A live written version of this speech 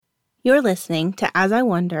You're listening to As I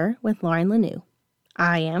Wonder with Lauren Lanoue.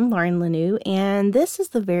 I am Lauren Lanoue, and this is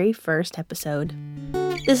the very first episode.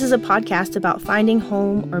 This is a podcast about finding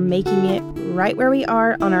home or making it right where we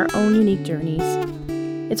are on our own unique journeys.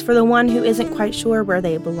 It's for the one who isn't quite sure where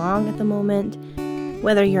they belong at the moment,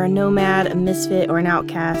 whether you're a nomad, a misfit, or an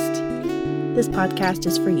outcast. This podcast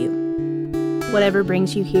is for you. Whatever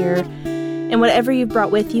brings you here, and whatever you've brought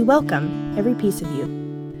with you, welcome, every piece of you.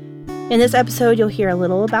 In this episode, you'll hear a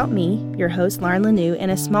little about me, your host, Lauren Lanoue,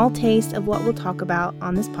 and a small taste of what we'll talk about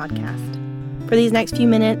on this podcast. For these next few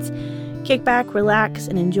minutes, kick back, relax,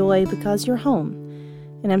 and enjoy because you're home.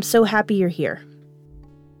 And I'm so happy you're here.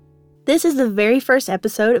 This is the very first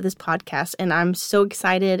episode of this podcast, and I'm so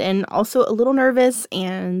excited and also a little nervous,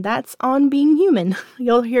 and that's on being human.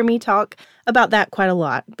 You'll hear me talk about that quite a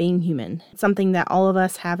lot, being human. It's something that all of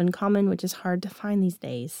us have in common, which is hard to find these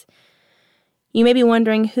days. You may be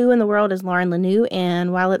wondering who in the world is Lauren Lanoue,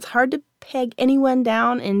 and while it's hard to peg anyone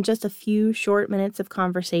down in just a few short minutes of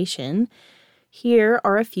conversation, here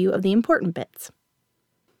are a few of the important bits.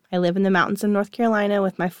 I live in the mountains of North Carolina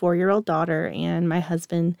with my 4-year-old daughter and my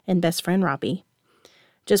husband and best friend, Robbie.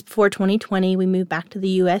 Just before 2020, we moved back to the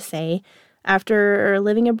USA after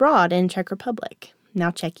living abroad in Czech Republic, now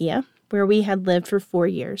Czechia, where we had lived for 4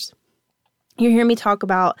 years. You hear me talk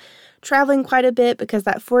about traveling quite a bit because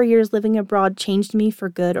that 4 years living abroad changed me for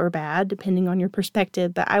good or bad, depending on your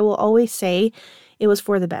perspective, but I will always say it was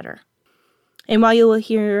for the better. And while you will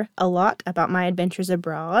hear a lot about my adventures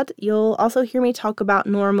abroad, you'll also hear me talk about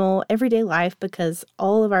normal, everyday life because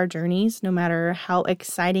all of our journeys, no matter how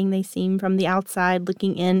exciting they seem from the outside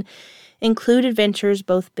looking in, include adventures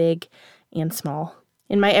both big and small.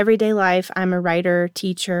 In my everyday life, I'm a writer,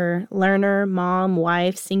 teacher, learner, mom,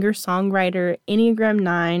 wife, singer-songwriter, Enneagram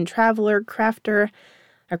 9, traveler, crafter,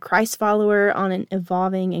 a Christ follower on an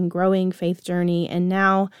evolving and growing faith journey, and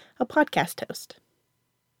now a podcast host.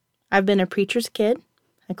 I've been a preacher's kid,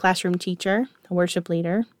 a classroom teacher, a worship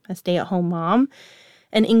leader, a stay-at-home mom,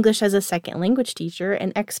 an English as a second language teacher,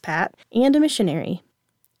 an expat, and a missionary.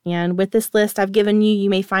 And with this list I've given you, you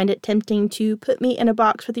may find it tempting to put me in a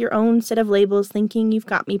box with your own set of labels thinking you've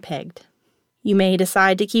got me pegged. You may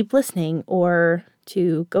decide to keep listening or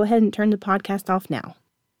to go ahead and turn the podcast off now.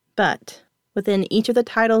 But within each of the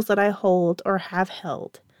titles that I hold or have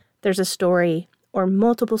held, there's a story or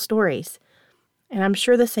multiple stories. And I'm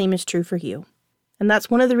sure the same is true for you. And that's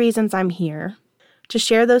one of the reasons I'm here, to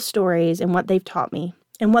share those stories and what they've taught me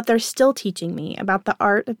and what they're still teaching me about the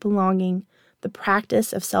art of belonging, the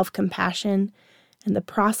practice of self-compassion, and the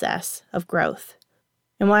process of growth.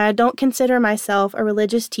 And while I don't consider myself a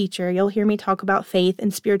religious teacher, you'll hear me talk about faith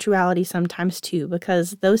and spirituality sometimes too,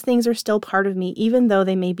 because those things are still part of me, even though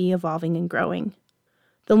they may be evolving and growing.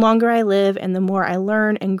 The longer I live and the more I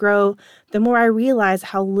learn and grow, the more I realize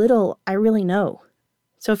how little I really know.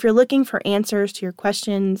 So if you're looking for answers to your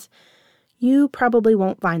questions, you probably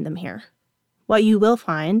won't find them here. What you will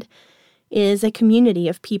find is a community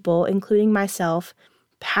of people, including myself,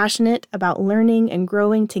 passionate about learning and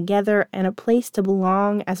growing together and a place to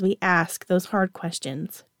belong as we ask those hard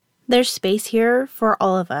questions. There's space here for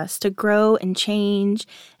all of us to grow and change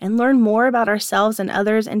and learn more about ourselves and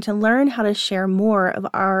others and to learn how to share more of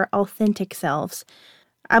our authentic selves.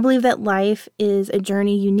 I believe that life is a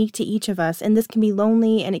journey unique to each of us, and this can be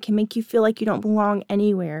lonely and it can make you feel like you don't belong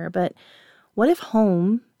anywhere. But what if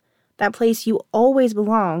home, that place you always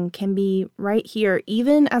belong, can be right here,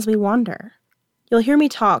 even as we wander? You'll hear me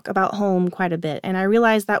talk about home quite a bit, and I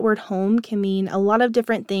realize that word home can mean a lot of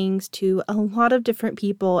different things to a lot of different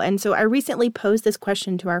people, and so I recently posed this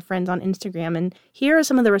question to our friends on Instagram, and here are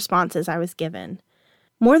some of the responses I was given.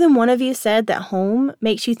 More than one of you said that home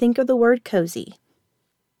makes you think of the word cozy.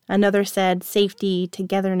 Another said safety,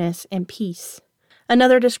 togetherness, and peace.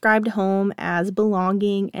 Another described home as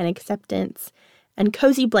belonging and acceptance, and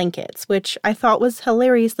cozy blankets, which I thought was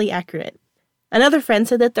hilariously accurate. Another friend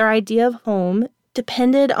said that their idea of home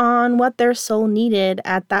depended on what their soul needed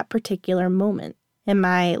at that particular moment. And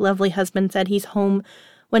my lovely husband said he's home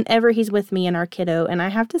whenever he's with me and our kiddo, and I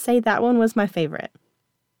have to say that one was my favorite.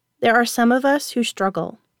 There are some of us who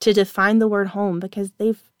struggle to define the word home because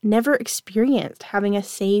they've never experienced having a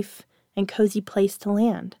safe and cozy place to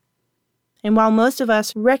land. And while most of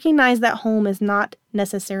us recognize that home is not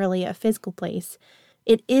necessarily a physical place,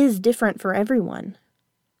 it is different for everyone.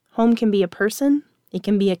 Home can be a person, it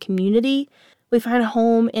can be a community. We find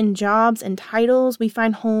home in jobs and titles. We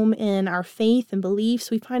find home in our faith and beliefs.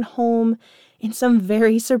 We find home in some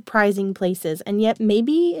very surprising places, and yet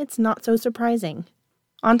maybe it's not so surprising.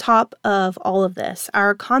 On top of all of this,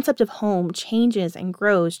 our concept of home changes and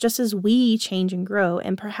grows just as we change and grow,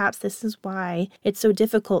 and perhaps this is why it's so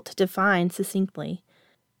difficult to define succinctly.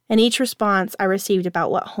 And each response I received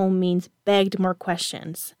about what home means begged more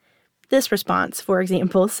questions. This response, for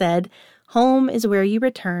example, said, "Home is where you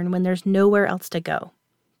return when there's nowhere else to go."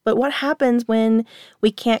 But what happens when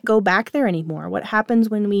we can't go back there anymore? What happens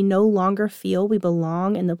when we no longer feel we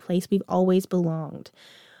belong in the place we've always belonged?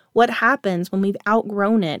 What happens when we've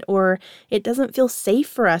outgrown it or it doesn't feel safe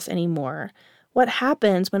for us anymore? What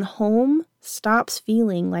happens when home stops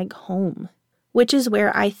feeling like home? Which is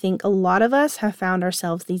where I think a lot of us have found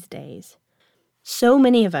ourselves these days. So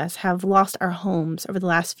many of us have lost our homes over the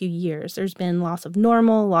last few years. There's been loss of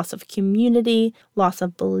normal, loss of community, loss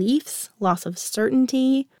of beliefs, loss of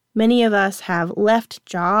certainty. Many of us have left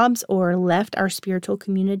jobs or left our spiritual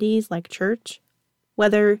communities like church.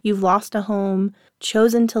 Whether you've lost a home,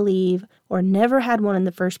 chosen to leave, or never had one in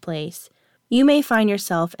the first place, you may find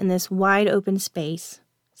yourself in this wide open space.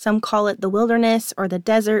 Some call it the wilderness or the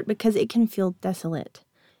desert because it can feel desolate.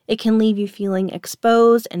 It can leave you feeling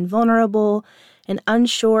exposed and vulnerable and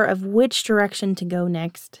unsure of which direction to go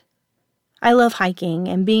next. I love hiking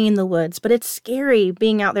and being in the woods, but it's scary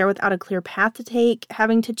being out there without a clear path to take,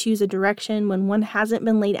 having to choose a direction when one hasn't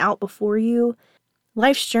been laid out before you.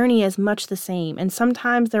 Life's journey is much the same, and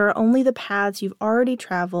sometimes there are only the paths you've already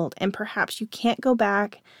traveled, and perhaps you can't go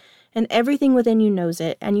back, and everything within you knows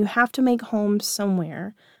it, and you have to make home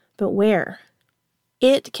somewhere. But where?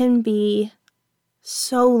 It can be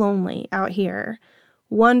so lonely out here,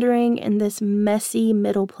 wandering in this messy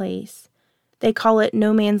middle place. They call it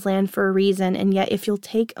no man's land for a reason, and yet if you'll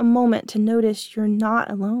take a moment to notice, you're not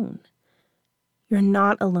alone. You're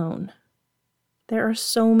not alone. There are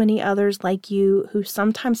so many others like you who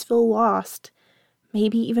sometimes feel lost,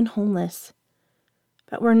 maybe even homeless.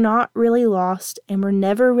 But we're not really lost, and we're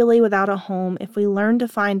never really without a home if we learn to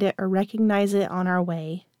find it or recognize it on our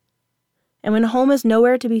way. And when home is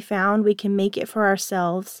nowhere to be found, we can make it for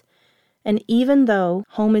ourselves. And even though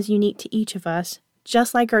home is unique to each of us,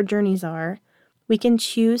 just like our journeys are, we can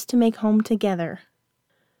choose to make home together.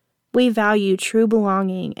 We value true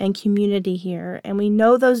belonging and community here, and we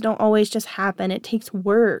know those don't always just happen. It takes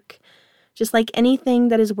work, just like anything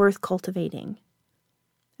that is worth cultivating.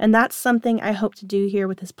 And that's something I hope to do here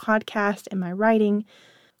with this podcast and my writing,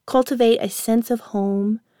 cultivate a sense of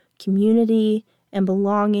home, community, and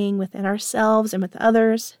belonging within ourselves and with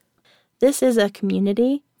others. This is a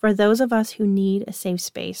community for those of us who need a safe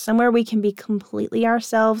space, somewhere we can be completely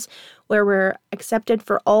ourselves, where we're accepted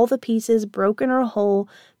for all the pieces, broken or whole,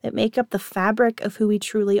 that make up the fabric of who we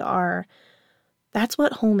truly are. That's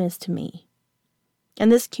what home is to me.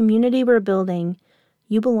 And this community we're building,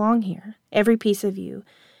 you belong here, every piece of you.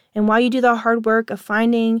 And while you do the hard work of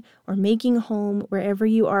finding or making home wherever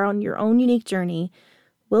you are on your own unique journey,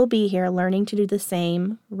 we'll be here learning to do the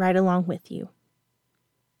same right along with you.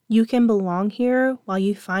 You can belong here while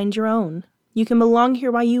you find your own. You can belong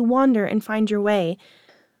here while you wander and find your way.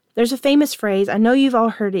 There's a famous phrase, I know you've all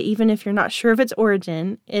heard it even if you're not sure of its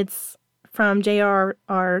origin. It's from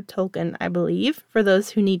J.R.R. Tolkien, I believe, for those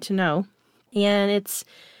who need to know. And it's,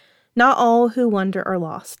 "Not all who wander are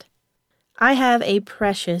lost." I have a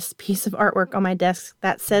precious piece of artwork on my desk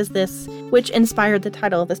that says this, which inspired the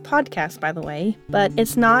title of this podcast, by the way, but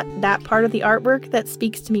it's not that part of the artwork that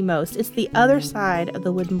speaks to me most. It's the other side of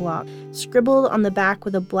the wooden block, scribbled on the back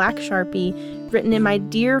with a black Sharpie, written in my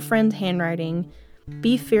dear friend's handwriting,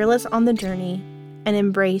 "Be fearless on the journey and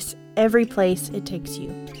embrace every place it takes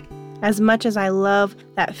you." As much as I love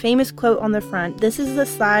that famous quote on the front, this is the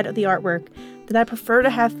side of the artwork that I prefer to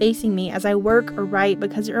have facing me as I work or write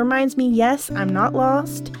because it reminds me, yes, I'm not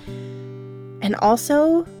lost, and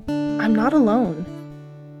also, I'm not alone.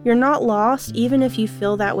 You're not lost even if you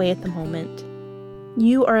feel that way at the moment.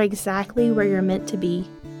 You are exactly where you're meant to be,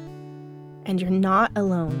 and you're not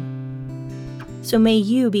alone. So may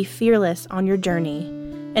you be fearless on your journey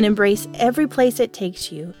and embrace every place it takes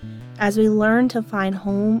you as we learn to find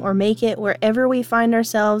home or make it wherever we find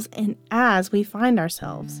ourselves and as we find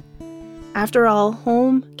ourselves. After all,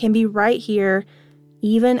 home can be right here,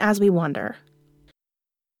 even as we wander.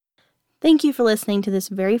 Thank you for listening to this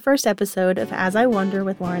very first episode of As I Wander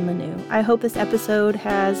with Lauren Lanoue. I hope this episode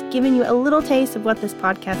has given you a little taste of what this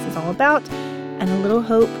podcast is all about and a little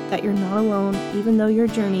hope that you're not alone, even though your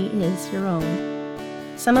journey is your own.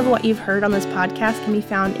 Some of what you've heard on this podcast can be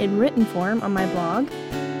found in written form on my blog.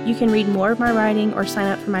 You can read more of my writing or sign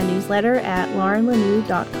up for my newsletter at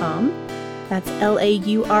laurenlanoue.com. That's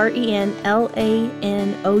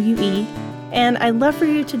LaurenLanoue. And I'd love for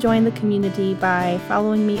you to join the community by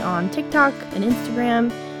following me on TikTok and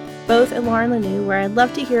Instagram both at Lauren Lanou, where I'd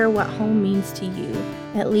love to hear what home means to you,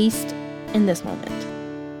 at least in this moment.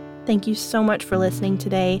 Thank you so much for listening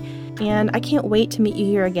today, and I can't wait to meet you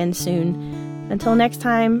here again soon. Until next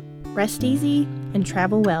time, rest easy and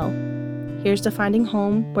travel well. Here's to finding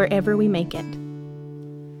home wherever we make it.